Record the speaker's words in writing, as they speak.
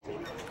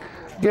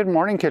Good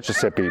morning,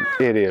 Kitchissippi.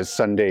 It is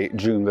Sunday,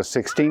 June the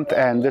 16th,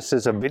 and this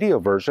is a video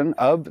version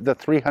of the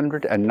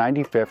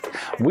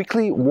 395th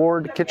weekly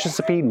Ward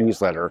Kitchissippi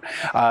newsletter.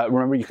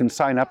 Remember, you can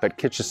sign up at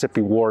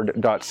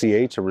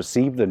kitchissippiward.ca to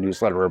receive the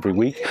newsletter every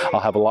week.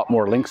 I'll have a lot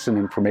more links and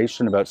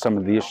information about some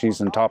of the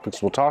issues and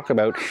topics we'll talk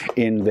about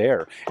in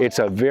there. It's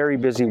a very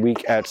busy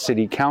week at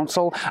City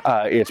Council.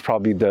 It's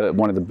probably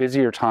one of the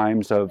busier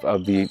times of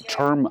the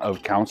term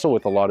of council,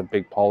 with a lot of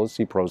big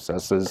policy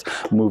processes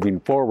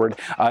moving forward.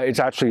 It's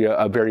actually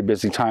a very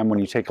busy time when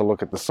you take a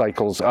look at the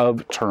cycles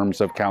of terms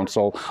of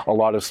council. A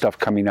lot of stuff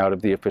coming out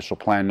of the official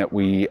plan that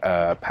we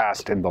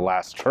passed in the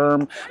last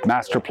term.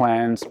 Master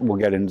plans, we'll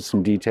get into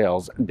some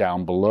details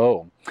down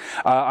below.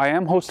 I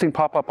am hosting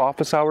pop-up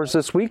office hours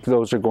this week.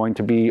 Those are going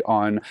to be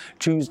on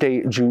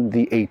Tuesday, June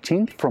the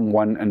 18th from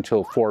 1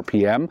 until 4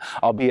 p.m.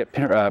 I'll be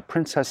at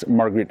Princess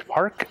Margaret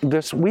Park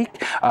this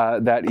week.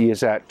 That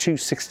is at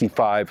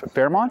 265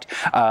 Fairmont.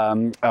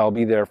 I'll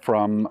be there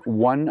from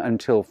 1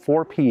 until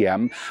 4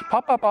 p.m.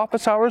 Pop-up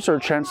office hours are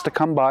a chance to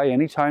come by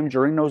anytime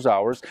during those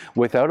hours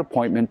without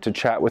appointment to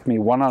chat with me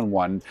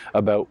one-on-one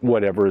about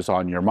whatever is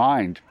on your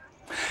mind.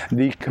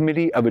 The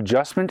Committee of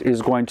Adjustment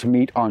is going to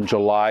meet on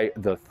July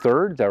the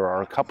 3rd. There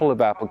are a couple of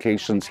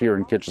applications here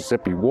in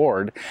Kitchissippi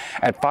Ward.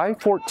 At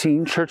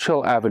 514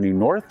 Churchill Avenue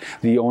North,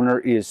 the owner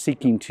is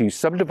seeking to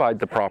subdivide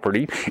the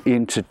property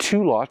into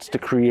two lots to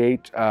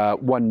create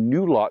one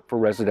new lot for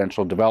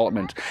residential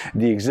development.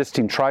 The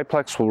existing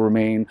triplex will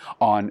remain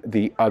on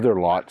the other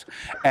lot.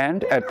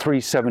 And at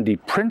 370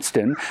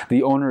 Princeton,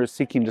 the owner is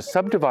seeking to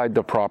subdivide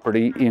the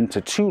property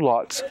into two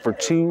lots for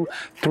two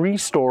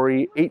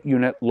 3-story,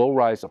 8-unit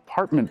low-rise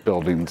apartment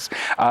buildings.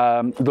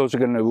 Those are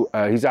going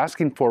to, he's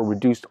asking for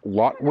reduced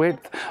lot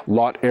width,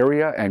 lot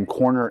area, and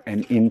corner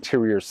and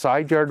interior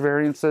side yard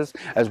variances,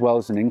 as well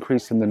as an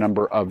increase in the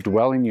number of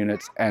dwelling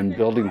units and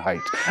building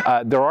height.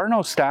 There are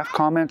no staff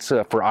comments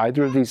for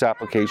either of these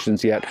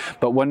applications yet,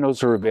 but when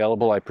those are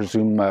available, I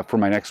presume for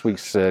my next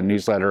week's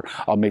newsletter,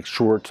 I'll make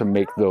sure to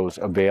make those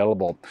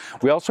available.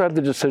 We also have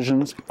the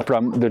decisions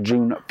from the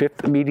June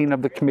 5th meeting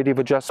of the Committee of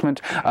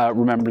Adjustment.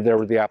 Remember, there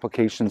were the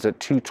applications at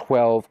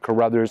 212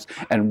 Carruthers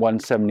and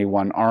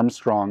 171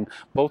 Armstrong,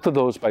 both of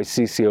those by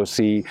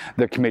CCOC.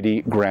 The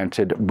committee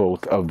granted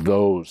both of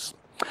those.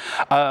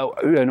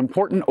 An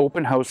important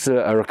open house,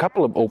 or a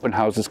couple of open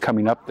houses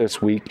coming up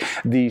this week.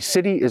 The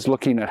city is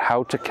looking at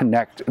how to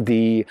connect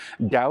the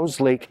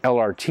Dow's Lake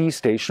LRT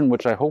station,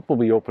 which I hope will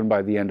be open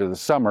by the end of the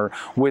summer,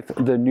 with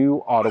the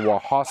new Ottawa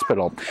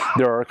Hospital.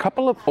 There are a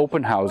couple of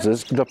open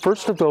houses. The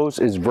first of those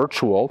is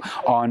virtual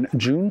on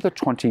June the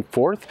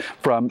 24th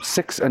from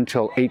 6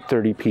 until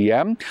 8:30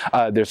 p.m.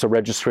 There's a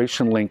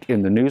registration link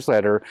in the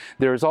newsletter.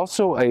 There's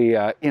also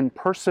a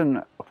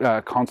in-person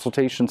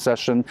consultation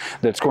session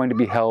that's going to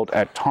be held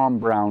at Tom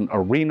Brown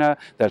Arena.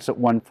 That's at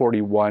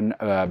 141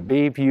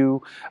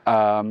 Bayview.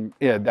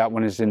 That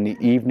one is in the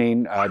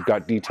evening. I've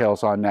got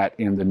details on that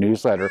in the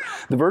newsletter.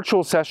 The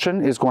virtual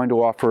session is going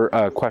to offer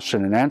a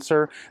question and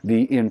answer.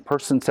 The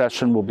in-person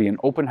session will be an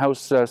open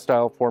house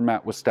style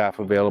format with staff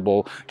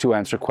available to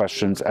answer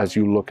questions as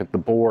you look at the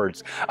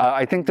boards.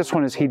 I think this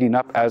one is heating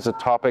up as a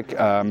topic.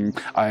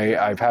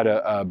 I've had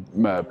a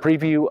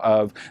preview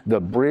of the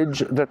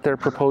bridge that they're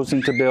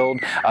proposing to build.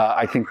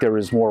 I think there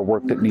is more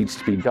work that needs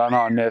to be done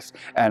on this,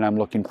 and I'm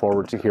looking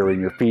forward to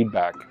hearing your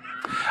feedback.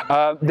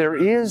 There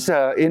is,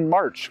 in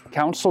March,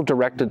 Council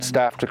directed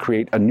staff to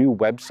create a new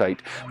website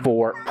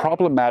for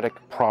problematic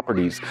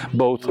properties,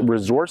 both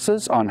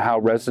resources on how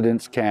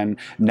residents can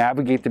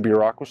navigate the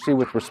bureaucracy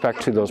with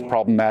respect to those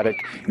problematic,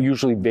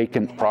 usually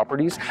vacant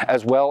properties,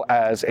 as well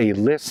as a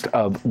list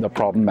of the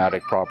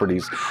problematic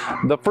properties.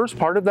 The first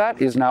part of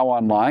that is now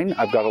online.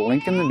 I've got a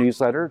link in the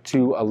newsletter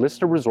to a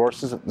list of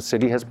resources that the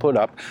city has put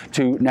up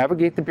to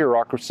navigate the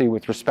bureaucracy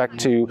with respect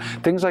to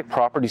things like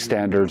property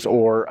standards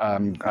or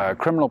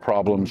criminal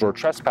problems or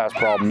trespass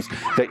problems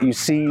that you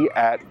see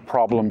at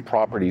problem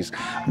properties.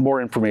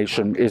 More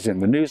information is in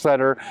the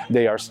newsletter.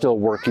 They are still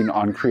working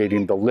on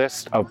creating the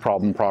list of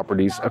problem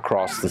properties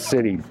across the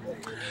city.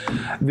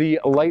 The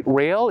light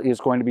rail is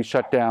going to be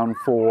shut down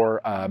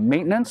for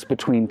maintenance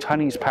between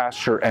Tunney's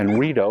Pasture and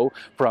Rideau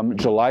from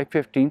July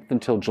 15th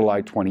until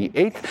July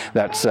 28th.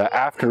 That's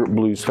after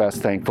Blues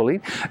Fest, thankfully.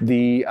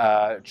 The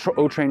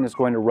O-Train is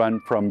going to run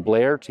from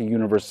Blair to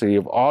University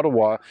of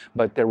Ottawa,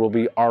 but there will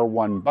be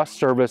R1 bus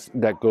service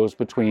that goes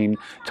between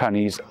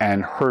Tunney's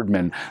and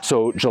Herdman.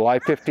 So July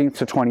 15th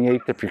to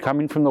 28th, if you're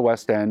coming from the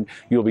West End,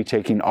 you'll be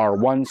taking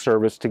R1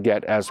 service to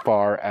get as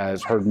far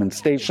as Herdman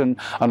Station,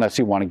 unless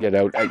you want to get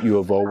out at U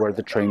of O, where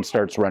the train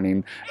starts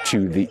running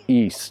to the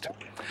east.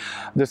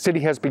 The city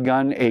has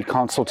begun a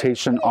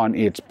consultation on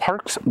its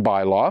parks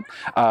bylaw.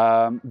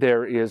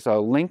 There is a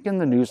link in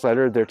the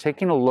newsletter. They're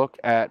taking a look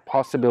at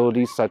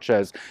possibilities such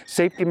as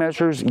safety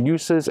measures,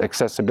 uses,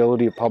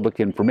 accessibility of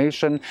public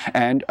information,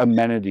 and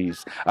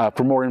amenities.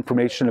 For more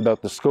information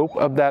about the scope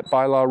of that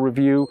bylaw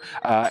review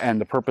and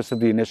the purpose of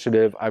the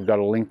initiative, I've got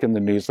a link in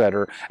the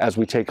newsletter as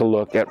we take a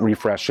look at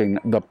refreshing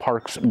the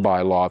parks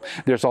bylaw.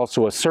 There's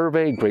also a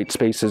survey, Great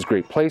Spaces,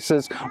 Great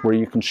Places, where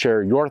you can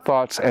share your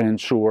thoughts and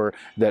ensure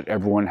that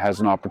everyone everyone has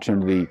an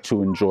opportunity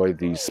to enjoy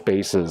these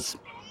spaces.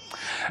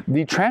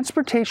 The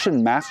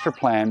Transportation Master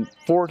Plan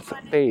fourth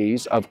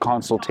phase of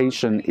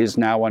consultation is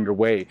now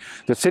underway.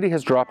 The city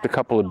has dropped a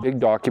couple of big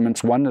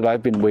documents, one that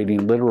I've been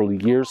waiting literally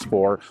years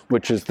for,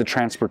 which is the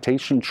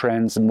transportation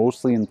trends,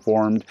 mostly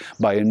informed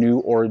by a new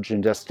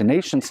origin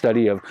destination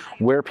study of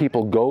where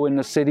people go in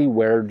the city,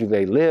 where do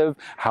they live,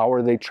 how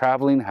are they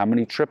traveling, how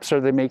many trips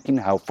are they making,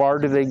 how far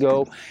do they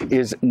go,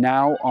 is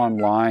now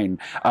online.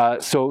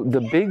 So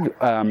the big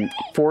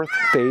fourth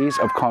phase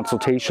of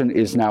consultation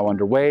is now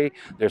underway.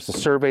 There's a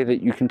survey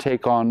that you can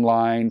take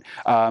online.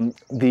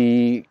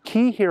 The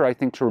key here, I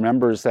think, to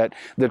remember is that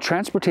the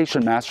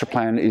Transportation Master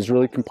Plan is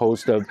really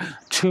composed of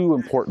two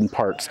important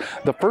parts.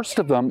 The first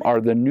of them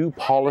are the new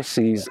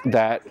policies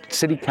that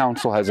City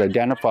Council has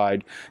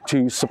identified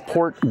to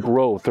support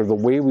growth, or the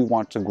way we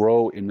want to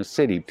grow in the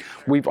city.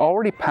 We've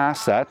already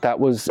passed that. That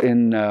was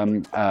in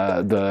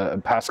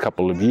the past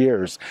couple of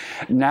years.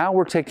 Now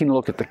we're taking a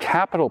look at the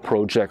capital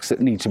projects that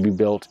need to be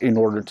built in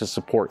order to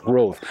support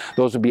growth.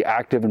 Those would be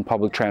active and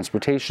public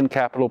transportation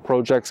capital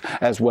projects,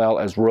 as well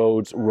as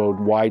roads, road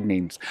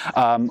widenings.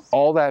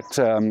 All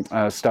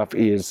that stuff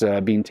is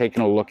being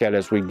taken a look at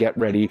as we get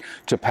ready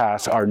to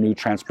pass our new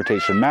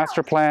Transportation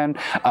Master Plan.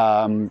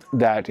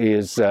 That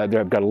is,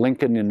 I've got a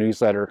link in the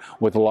newsletter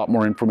with a lot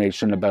more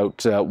information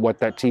about what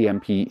that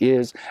TMP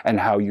is and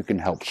how you can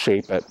help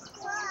shape it.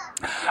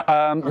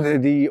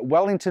 The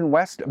Wellington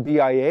West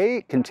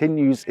BIA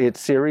continues its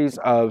series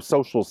of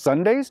social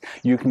Sundays.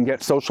 You can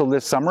get social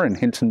this summer in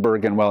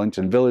Hintonburg and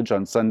Wellington Village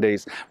on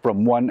Sundays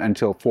from 1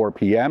 until 4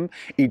 p.m.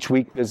 Each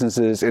week,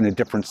 businesses in a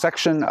different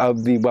section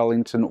of the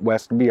Wellington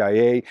West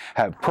BIA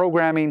have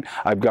programming.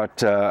 I've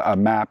got a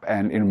map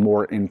and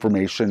more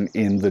information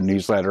in the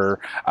newsletter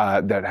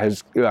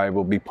that I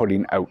will be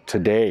putting out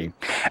today.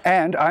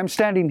 And I'm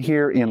standing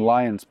here in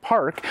Lions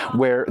Park,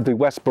 where the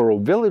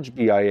Westboro Village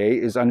BIA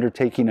is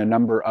undertaking a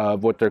number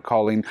of what they're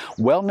calling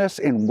Wellness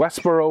in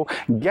Westboro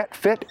Get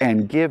Fit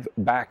and Give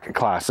Back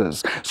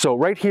classes. So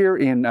right here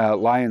in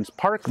Lions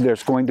Park,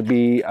 there's going to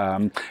be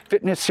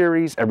fitness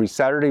series every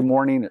Saturday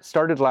morning. It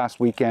started last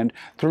weekend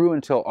through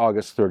until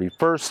August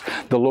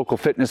 31st. The local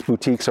fitness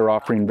boutiques are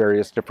offering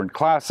various different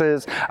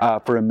classes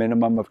for a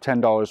minimum of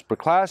 $10 per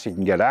class. You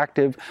can get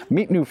active,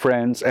 meet new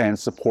friends, and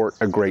support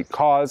a great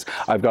cause.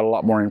 I've got a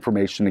lot more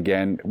information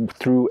again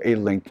through a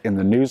link in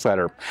the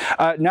newsletter.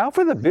 Now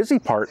for the busy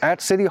part.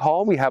 At City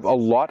Hall, we have a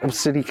lot of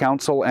City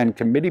Council and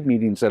committee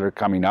meetings that are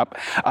coming up.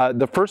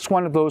 The first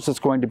one of those is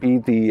going to be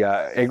the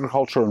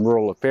Agriculture and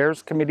Rural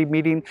Affairs Committee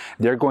meeting.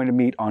 They're going to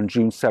meet on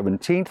June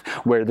 17th,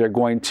 where they're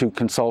going to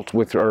consult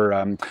with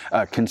or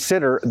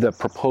consider the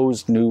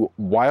proposed new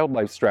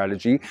wildlife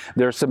strategy.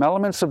 There are some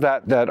elements of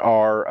that that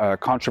are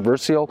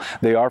controversial.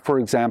 They are, for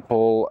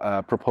example,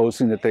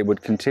 proposing that they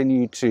would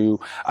continue to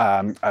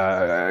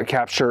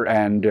capture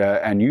and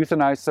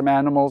euthanize some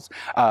animals.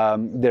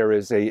 There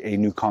is a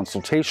new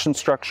consultation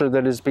structure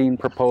that is being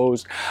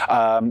proposed.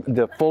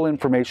 The full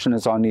information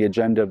is on the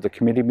agenda of the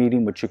committee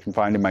meeting, which you can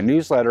find in my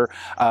newsletter,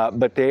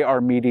 but they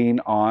are meeting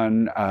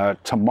on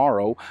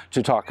tomorrow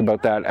to talk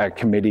about that at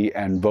committee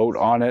and vote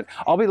on it.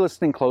 I'll be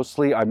listening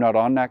closely. I'm not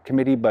on that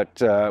committee,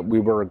 but we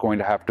were going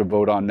to have to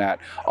vote on that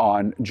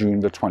on June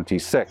the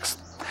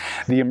 26th.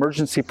 The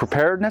Emergency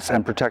Preparedness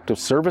and Protective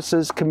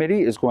Services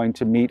Committee is going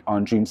to meet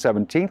on June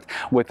 17th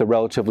with a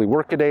relatively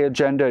workaday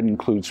agenda. It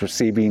includes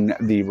receiving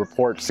the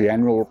reports, the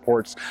annual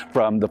reports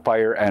from the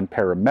fire and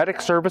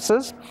paramedic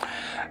services.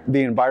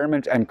 The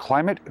Environment and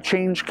Climate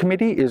Change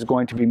Committee is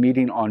going to be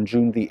meeting on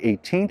June the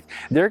 18th.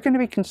 They're going to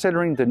be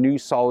considering the new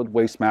Solid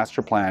Waste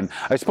Master Plan.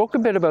 I spoke a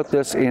bit about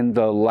this in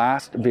the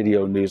last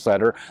video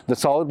newsletter. The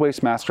Solid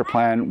Waste Master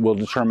Plan will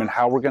determine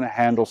how we're going to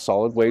handle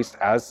solid waste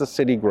as the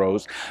city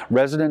grows.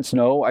 Residents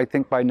know, I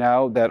think by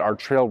now, that our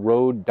Trail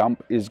Road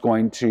dump is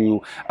going to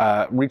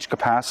reach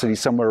capacity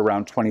somewhere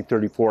around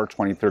 2034,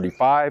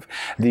 2035.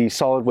 The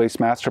Solid Waste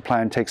Master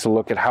Plan takes a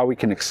look at how we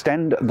can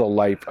extend the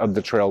life of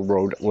the Trail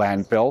Road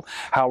landfill,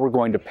 how we're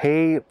going to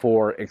pay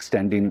for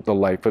extending the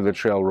life of the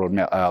Trail Road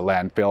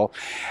landfill.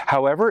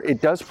 However,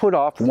 it does put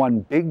off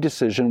one big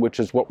decision, which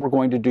is what we're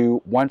going to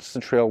do once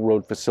the Trail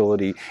Road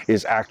facility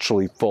is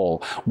actually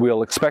full.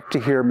 We'll expect to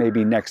hear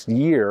maybe next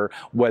year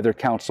whether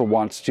council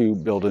wants to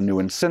build a new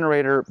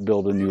incinerator,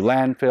 build a new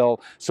landfill,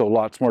 so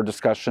lots more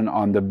discussion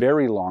on the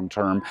very long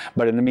term.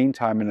 But in the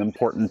meantime, an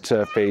important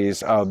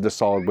phase of the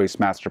Solid Waste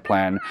Master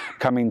Plan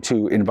coming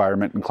to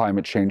Environment and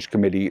Climate Change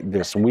Committee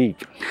this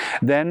week.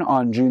 Then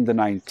on June the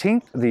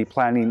 19th, the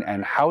Planning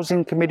and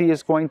Housing Committee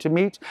is going to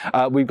meet.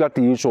 We've got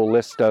the usual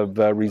list of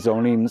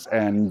rezonings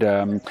and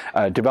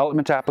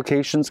development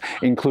applications,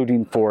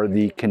 including for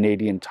the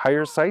Canadian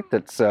Tire site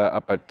that's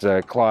up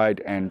at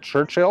Clyde and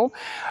Churchill,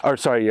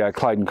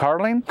 Clyde and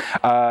Carling.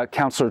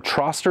 Councillor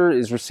Troster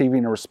is receiving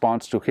receiving a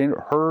response to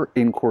her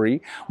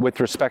inquiry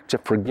with respect to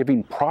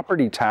forgiving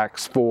property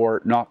tax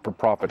for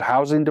not-for-profit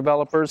housing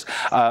developers.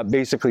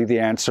 Basically, the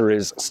answer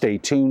is stay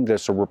tuned.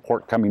 There's a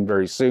report coming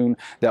very soon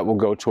that will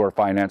go to our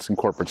Finance and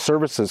Corporate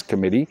Services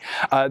Committee.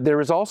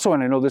 There is also,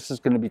 and I know this is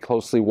going to be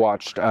closely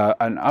watched,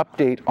 an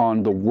update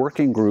on the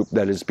working group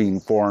that is being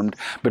formed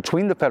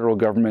between the federal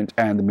government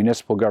and the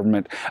municipal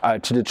government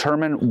to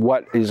determine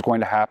what is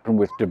going to happen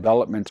with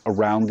development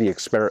around the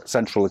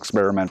Central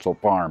Experimental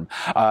Farm.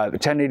 The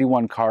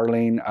 1081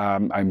 Carling,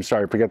 I'm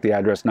sorry, I forget the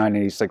address,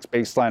 986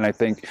 Baseline, I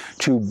think,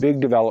 two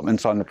big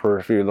developments on the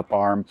periphery of the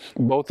farm,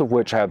 both of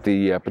which have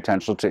the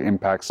potential to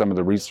impact some of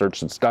the research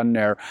that's done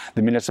there.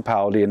 The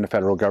municipality and the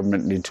federal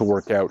government need to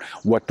work out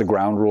what the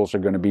ground rules are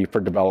going to be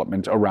for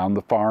development around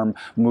the farm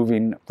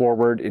moving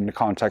forward in the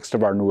context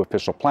of our new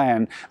official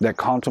plan that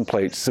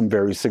contemplates some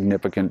very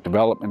significant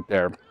development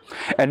there.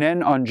 And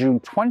then on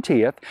June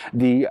 20th,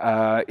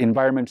 the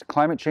Environment and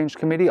Climate Change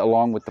Committee,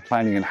 along with the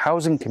Planning and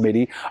Housing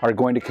Committee, are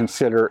going to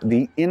consider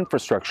the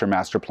Infrastructure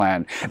Master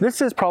Plan.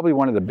 This is probably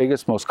one of the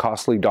biggest, most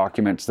costly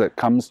documents that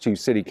comes to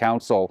City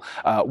Council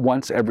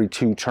once every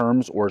 2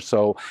 terms or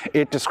so.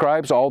 It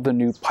describes all the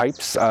new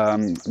pipes,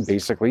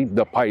 basically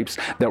the pipes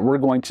that we're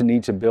going to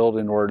need to build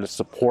in order to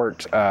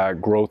support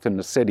growth in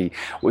the city.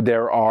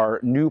 There are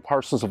new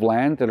parcels of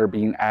land that are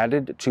being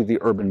added to the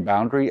urban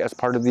boundary as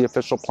part of the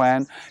official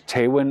plan.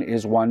 Taywin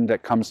is one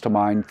that comes to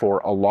mind for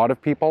a lot of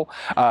people,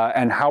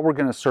 and how we're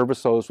going to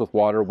service those with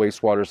water,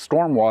 wastewater,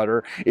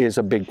 stormwater is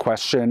a big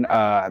question.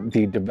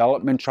 The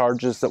development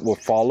charges that will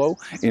follow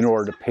in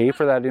order to pay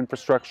for that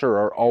infrastructure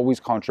are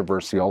always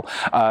controversial.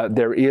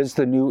 There is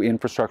the new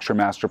Infrastructure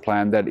Master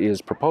Plan that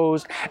is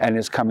proposed and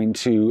is coming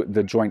to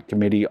the Joint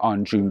Committee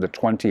on June the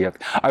 20th.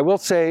 I will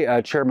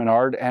say Chair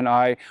Menard and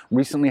I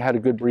recently had a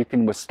good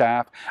briefing with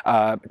staff.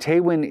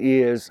 Taywin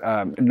is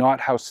not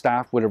how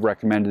staff would have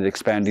recommended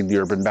expanding the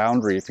urban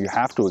boundary if you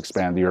have to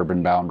expand the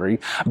urban boundary,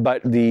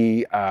 but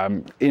the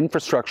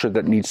infrastructure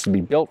that needs to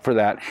be built for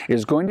that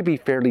is going to be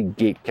fairly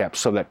gate-kept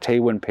so that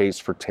Taywin pays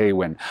for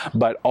Taywin.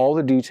 But all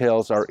the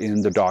details are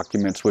in the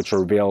documents, which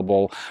are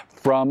available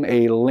from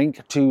a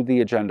link to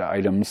the agenda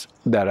items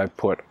that I've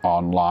put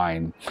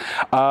online.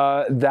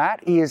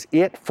 That is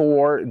it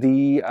for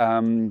the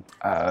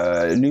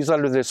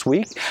newsletter this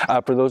week.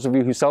 For those of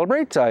you who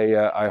celebrate,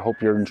 I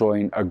hope you're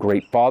enjoying a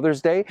great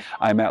Father's Day.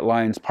 I'm at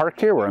Lions Park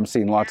here, where I'm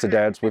seeing lots of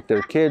dads with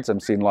their kids. I'm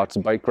seeing lots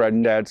of bike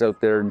riding dads out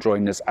there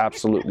enjoying this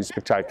absolutely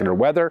spectacular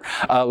weather.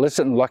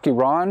 Listen, Lucky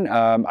Ron,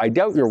 I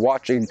doubt you're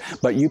watching,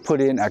 but you put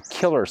in a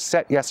killer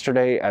set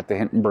yesterday at the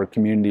Hintonburg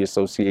Community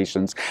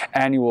Association's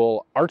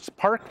annual Arts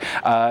Park.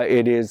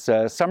 It is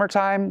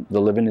summertime. The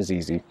living is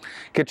easy.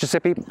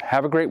 Kitchissippi,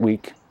 have a great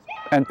week,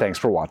 and thanks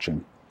for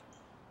watching.